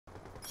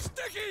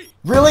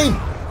Really?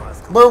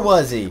 Where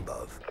was he?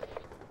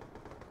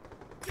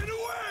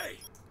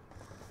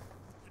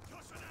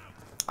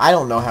 I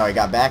don't know how he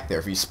got back there.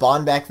 If he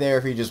spawned back there,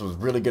 if he just was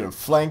really good at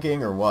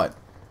flanking, or what.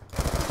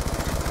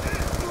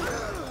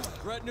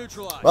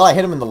 Well, I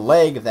hit him in the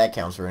leg, if that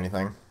counts for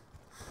anything.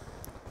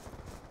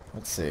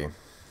 Let's see.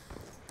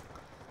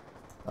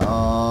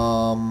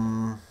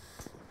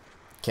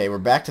 Okay, we're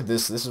back to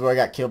this. This is where I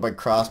got killed by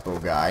crossbow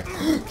guy.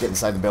 Get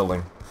inside the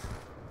building.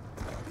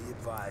 Be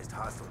advised,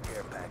 hostile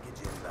care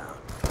package inbound.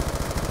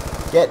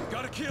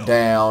 Get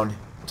down.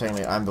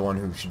 Technically, I'm the one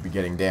who should be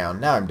getting down.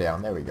 Now I'm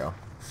down. There we go.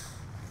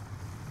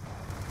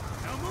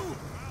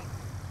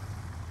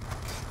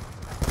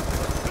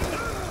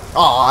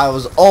 Oh, I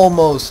was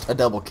almost a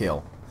double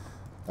kill.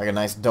 Like a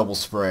nice double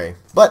spray.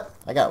 But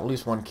I got at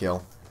least one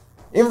kill.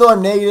 Even though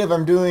I'm negative,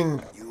 I'm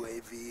doing,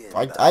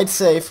 I'd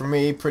say, for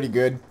me, pretty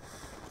good.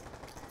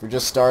 For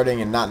just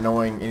starting and not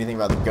knowing anything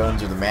about the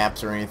guns or the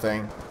maps or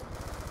anything.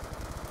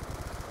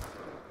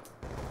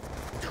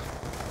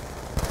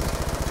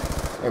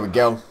 There we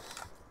go.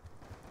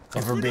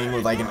 And for being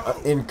with like an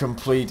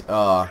incomplete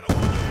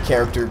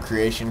character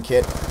creation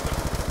kit.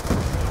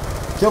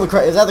 Kill the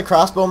is that the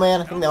crossbow man?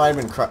 I think that might have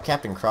been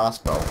Captain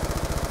Crossbow.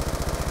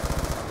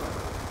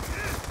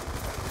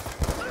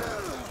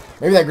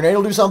 Maybe that grenade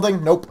will do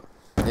something? Nope.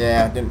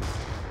 Yeah,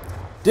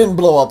 didn't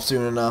blow up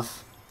soon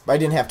enough. But I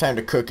didn't have time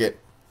to cook it.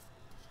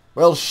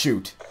 Well,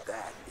 shoot.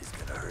 That is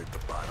gonna hurt the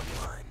bottom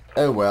line.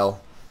 Oh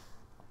well.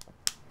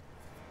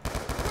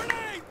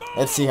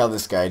 Let's see how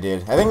this guy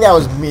did. I think that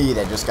was me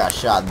that just got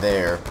shot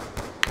there.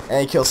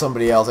 And he killed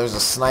somebody else. There's a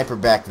sniper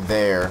back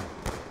there.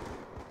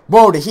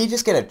 Whoa, did he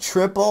just get a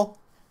triple?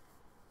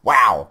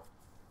 Wow.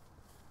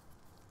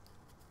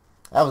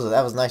 That was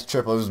a nice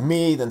triple. It was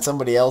me, then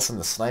somebody else, and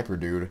the sniper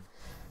dude.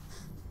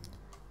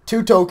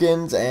 2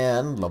 tokens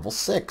and level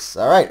 6.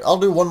 Alright, I'll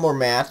do one more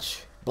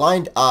match.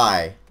 Blind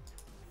Eye.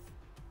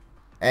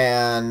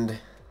 And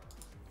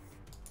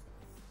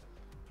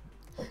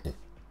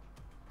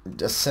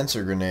a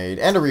sensor grenade.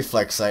 And a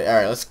reflex sight.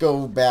 Alright, let's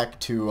go back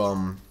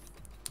to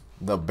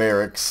the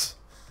barracks.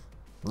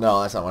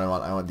 No, that's not what I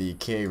want. I want the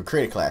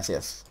creative class,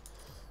 yes.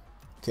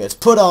 Okay, let's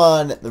put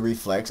on the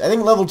reflex. I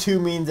think level 2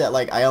 means that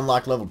like I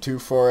unlocked level 2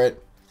 for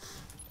it.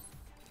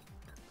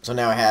 So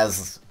now it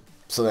has,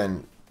 so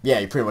then, yeah,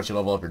 you pretty much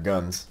level up your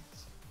guns.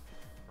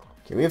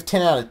 Okay, we have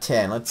 10 out of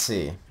 10. Let's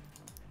see.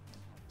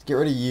 Let's get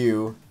rid of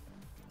you.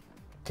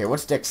 Okay,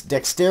 what's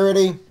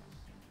dexterity?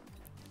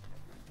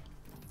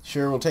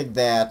 Sure, we'll take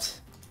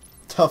that.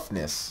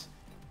 Toughness.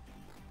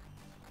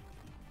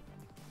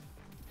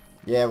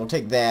 Yeah, we'll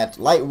take that.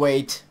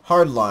 Lightweight.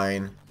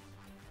 Hardline.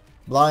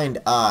 Blind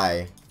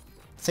Eye.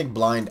 Let's take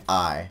Blind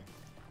Eye.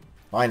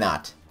 Why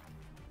not?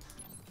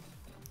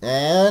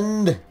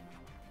 And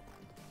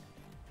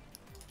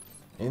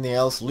anything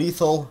else?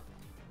 Lethal.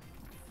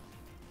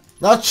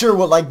 Not sure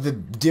what like the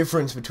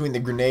difference between the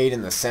grenade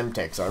and the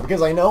Semtex are,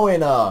 because I know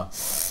in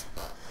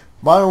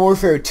Modern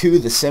Warfare 2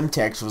 the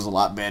Semtex was a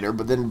lot better,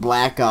 but then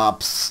Black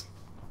Ops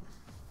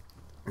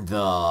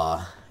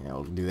yeah,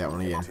 we'll do that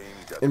one again.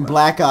 In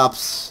Black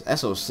Ops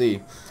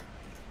SOC,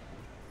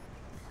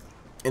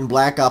 in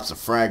Black Ops the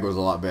frag was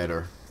a lot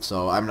better.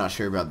 So I'm not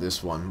sure about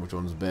this one, which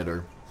one's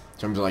better in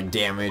terms of like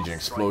damage and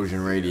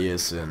explosion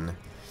radius and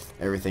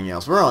everything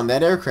else. We're on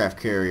that aircraft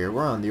carrier.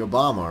 We're on the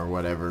Obama or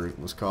whatever it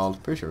was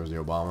called. Pretty sure it was the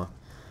Obama.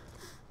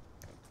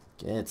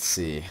 Let's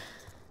see.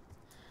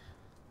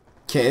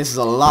 Okay, this is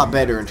a lot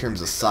better in terms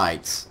of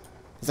sights.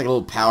 It's like a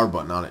little power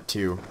button on it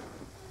too.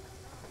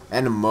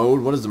 And a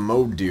mode. What does the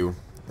mode do?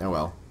 Oh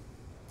well.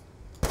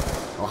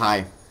 Oh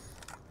hi.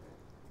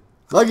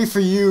 Lucky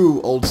for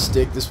you, old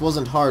stick. This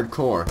wasn't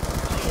hardcore.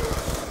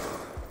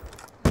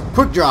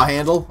 Quick draw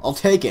handle, I'll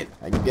take it.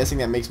 I'm guessing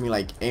that makes me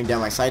like aim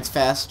down my sights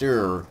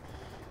faster or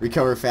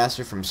recover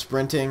faster from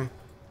sprinting.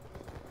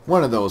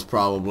 One of those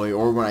probably,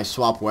 or when I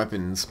swap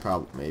weapons,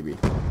 maybe.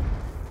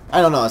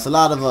 I don't know, it's a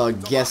lot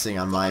of guessing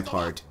on my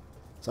part.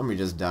 Somebody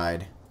just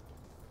died.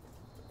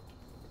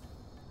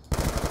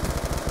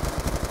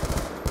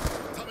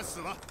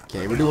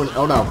 Okay, we're doing,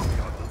 oh no.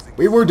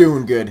 We were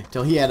doing good,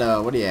 till he had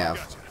a, what do you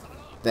have?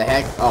 The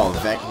heck? Oh,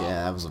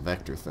 yeah, that was a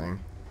vector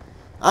thing.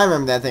 I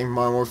remember that thing from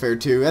Modern Warfare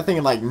 2. That thing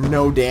had like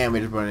no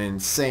damage, but an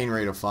insane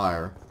rate of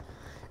fire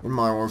in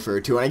Modern Warfare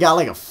 2. And I got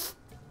like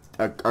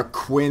a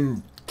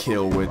Quinn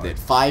kill with it.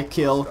 5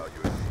 kill.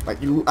 Like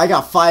I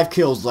got 5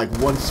 kills like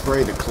one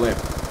spray the clip.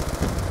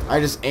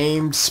 I just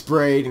aimed,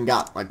 sprayed, and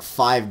got like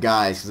 5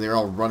 guys because they were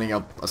all running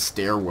up a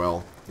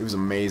stairwell. It was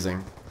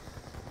amazing.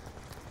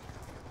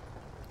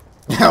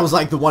 That was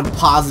like the one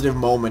positive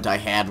moment I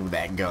had with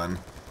that gun.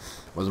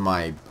 Was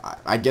my,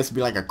 I guess it'd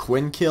be like a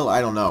Quinn kill?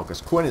 I don't know, because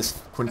Quinn is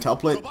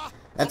quintuplet.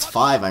 That's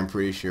 5, I'm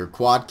pretty sure.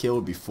 Quad kill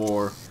would be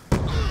 4.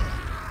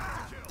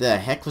 The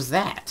heck was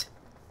that?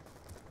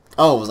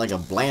 Oh, it was like a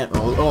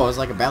oh, it was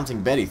like a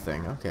bouncing Betty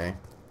thing. Okay.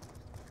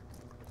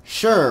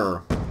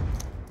 Sure.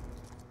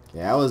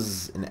 Yeah, I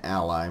was an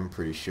ally, I'm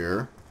pretty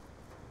sure.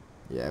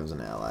 Yeah, I was an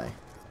ally.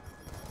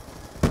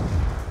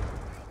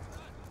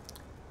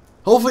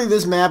 Hopefully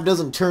this map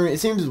doesn't turn, it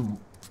seems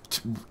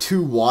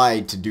too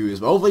wide to do this.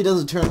 But hopefully it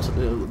doesn't turn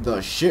to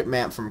the ship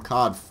map from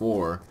COD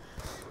 4.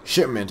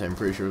 Shipment, I'm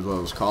pretty sure is what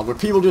it was called. Where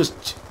people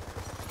just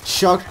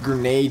chucked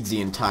grenades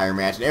the entire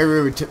match. And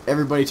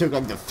everybody took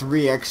like the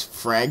 3x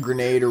frag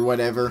grenade or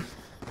whatever.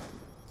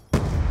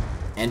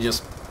 And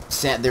just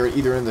sat there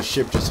either in the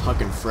ship just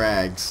hucking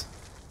frags.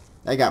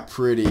 That got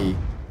pretty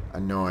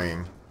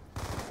annoying.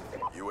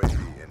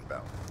 UAV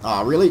inbound.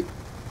 Aw, really?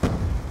 Be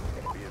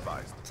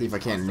advised. See if I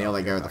can't nail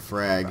that guy with a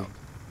frag.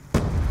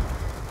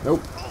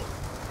 Nope.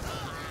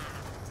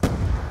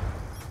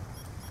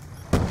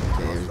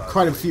 Okay, there's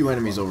quite a few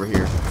enemies over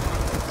here.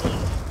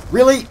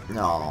 Really?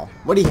 No.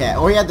 What he had?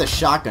 Oh, he had the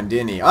shotgun,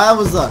 didn't he?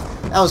 Oh,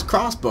 that was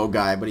crossbow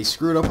guy, but he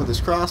screwed up with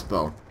his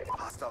crossbow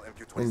Hostile and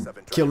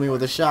MQ-27 killed me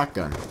with a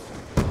shotgun.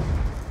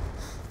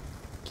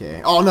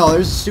 Okay. Oh no,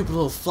 there's a stupid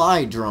little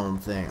fly drone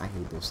thing. I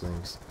hate those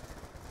things.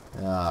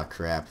 Ah,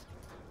 crap.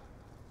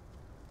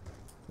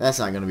 That's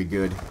not gonna be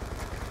good.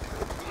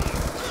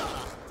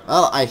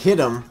 Well, I hit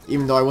him,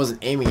 even though I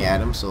wasn't aiming at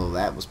him, so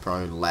that was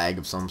probably lag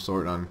of some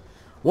sort on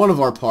one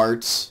of our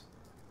parts.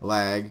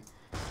 Lag.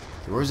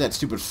 Okay, where's that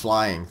stupid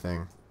flying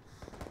thing?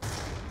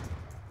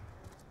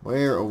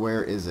 Where, oh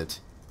where is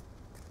it?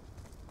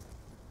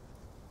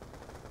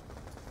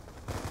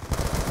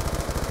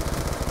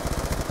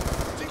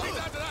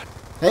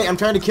 Hey, I'm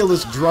trying to kill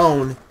this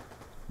drone.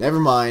 Never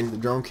mind, the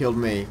drone killed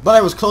me. But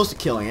I was close to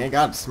killing it. It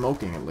got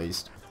smoking at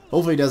least.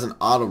 Hopefully it doesn't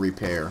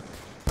auto-repair.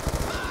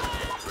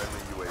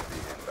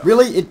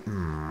 Really? It...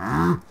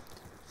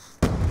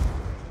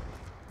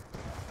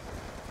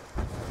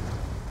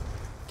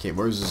 Okay,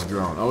 where's this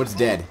drone? Oh, it's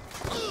dead.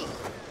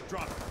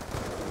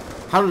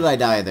 How did I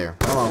die there?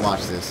 I want to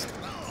watch this.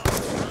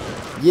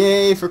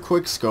 Yay for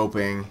quick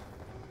scoping.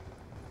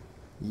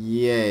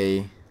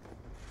 Yay.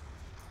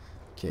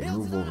 Okay,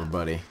 move over,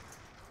 buddy.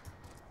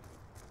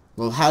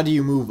 Well, how do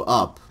you move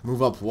up?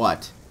 Move up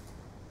what?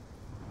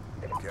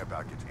 Care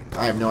package inbound.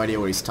 I have no idea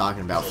what he's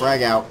talking about.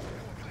 Frag out.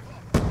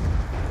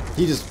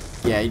 He just...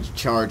 Yeah, he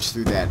charged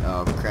through that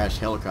crashed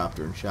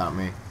helicopter and shot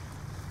me.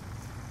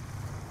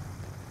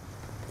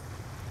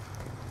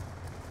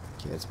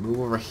 Okay, let's move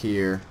over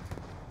here.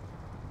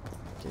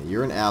 Okay,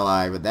 you're an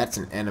ally, but that's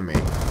an enemy.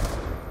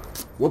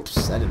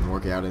 Whoops, that didn't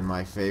work out in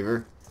my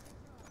favor.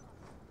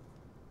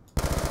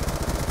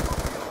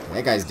 Okay,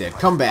 that guy's dead.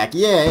 Come back.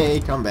 Yay,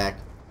 come back.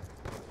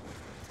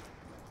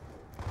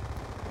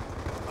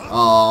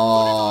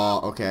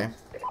 Oh, okay.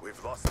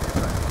 We've lost the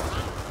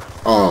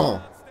advantage.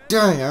 Oh,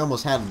 dang, I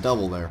almost had a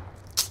double there.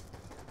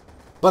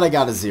 But I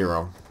got a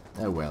 0.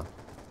 Oh well.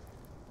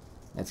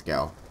 Let's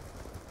go.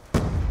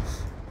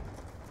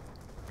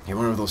 Okay,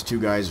 one of those two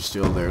guys are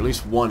still there. At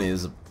least one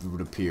is, it would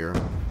appear.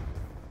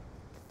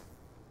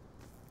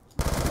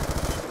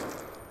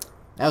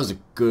 That was a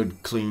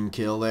good, clean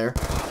kill there.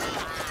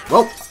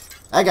 Well,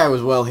 that guy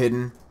was well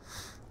hidden.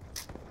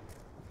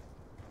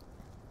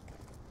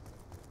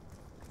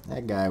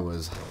 That guy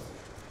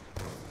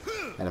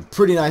had a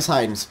pretty nice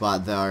hiding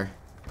spot there.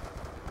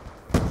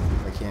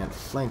 I can't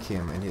flank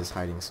him in his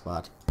hiding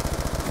spot.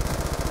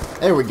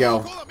 There we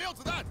go.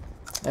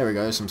 There we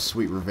go. There's some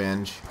sweet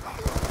revenge.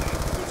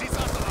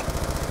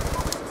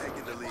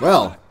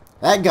 Well,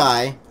 that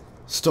guy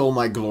stole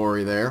my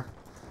glory there.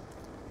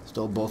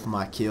 Stole both of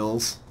my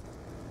kills.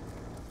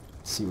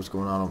 Let's see what's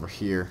going on over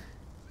here.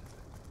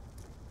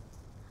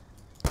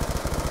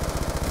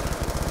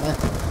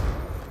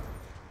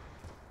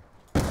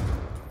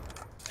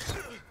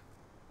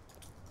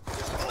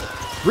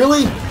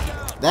 Really?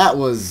 That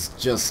was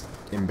just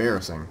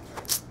embarrassing.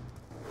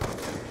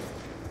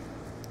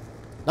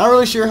 Not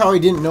really sure how he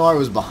didn't know I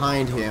was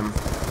behind him.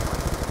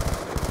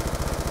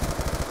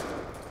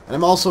 And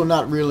I'm also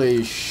not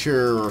really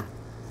sure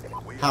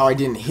how I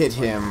didn't hit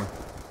him.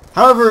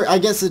 However, I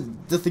guess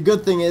the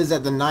good thing is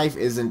that the knife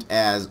isn't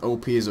as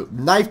OP as a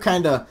knife.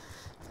 Kinda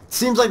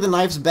seems like the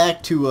knife's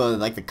back to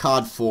like the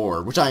COD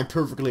 4, which I'm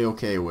perfectly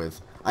okay with.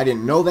 I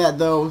didn't know that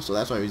though, so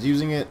that's why I was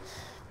using it.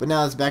 But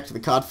now it's back to the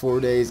COD 4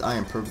 days. I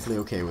am perfectly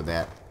okay with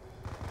that.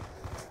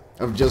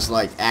 Of just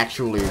like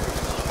actually.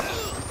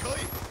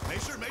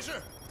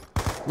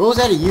 What was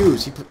that he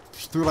used? He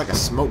threw like a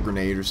smoke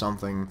grenade or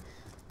something,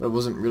 but it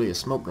wasn't really a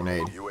smoke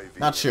grenade.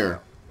 Not sure.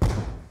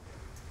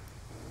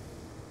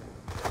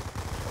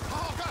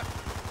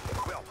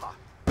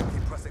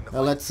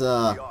 Well, let's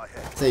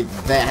say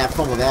that. Have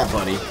fun with that,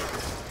 buddy.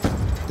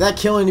 Did that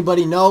kill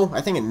anybody? No,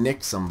 I think it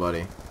nicked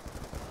somebody.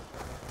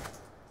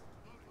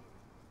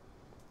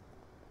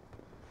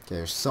 Okay,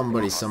 there's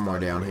somebody somewhere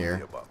down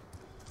here.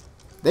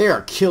 They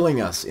are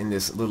killing us in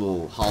this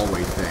little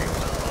hallway thing.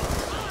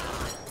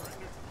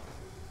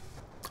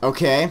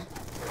 Okay.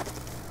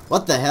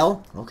 What the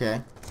hell?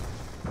 Okay.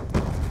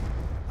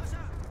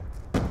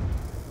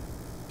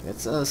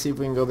 Let's see if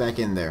we can go back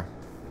in there.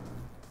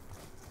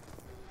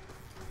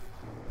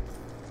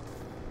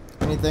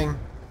 Anything?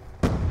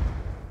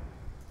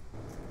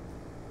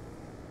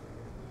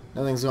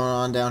 Nothing's going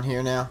on down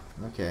here now?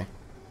 Okay.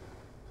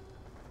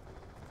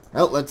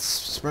 Well, let's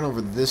sprint over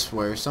this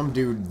way. There's some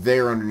dude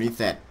there underneath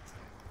that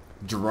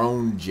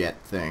drone jet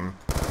thing.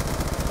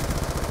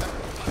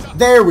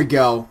 There we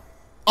go.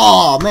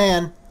 Oh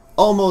man,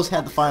 almost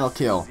had the final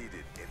kill.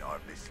 Succeeded in our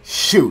mission.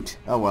 Shoot.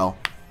 Oh well.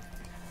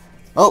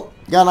 Oh,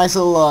 got a nice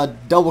little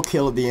double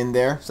kill at the end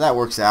there, so that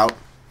works out.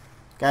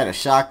 Guy had a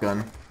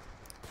shotgun.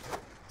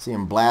 See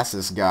him blast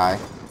this guy.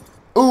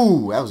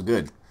 Ooh, that was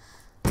good.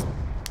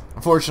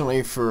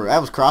 Unfortunately for...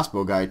 that was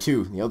crossbow guy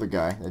too, the other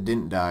guy that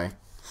didn't die.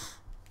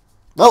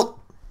 Well,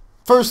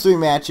 first 3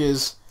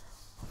 matches,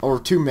 or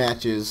 2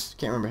 matches,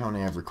 can't remember how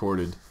many I've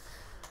recorded.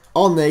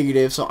 All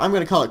negative, so I'm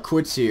going to call it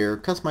quits here.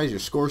 Customize your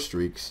score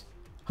streaks.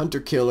 Hunter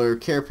Killer,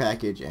 Care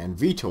Package, and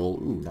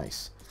VTOL. Ooh,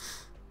 nice.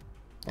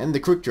 And the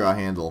quick draw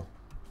handle.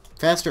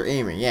 Faster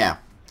aiming, yeah.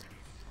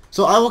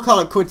 So I will call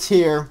it quits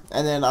here,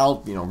 and then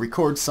I'll, you know,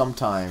 record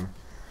sometime.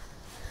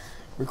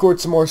 Record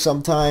some more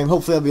sometime.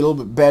 Hopefully it'll be a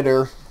little bit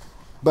better.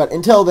 But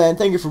until then,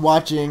 thank you for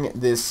watching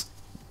this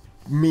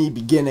me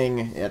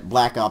beginning at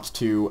Black Ops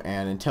 2,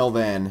 and until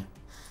then,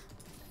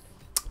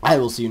 I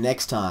will see you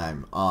next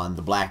time on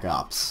the Black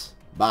Ops.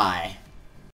 Bye.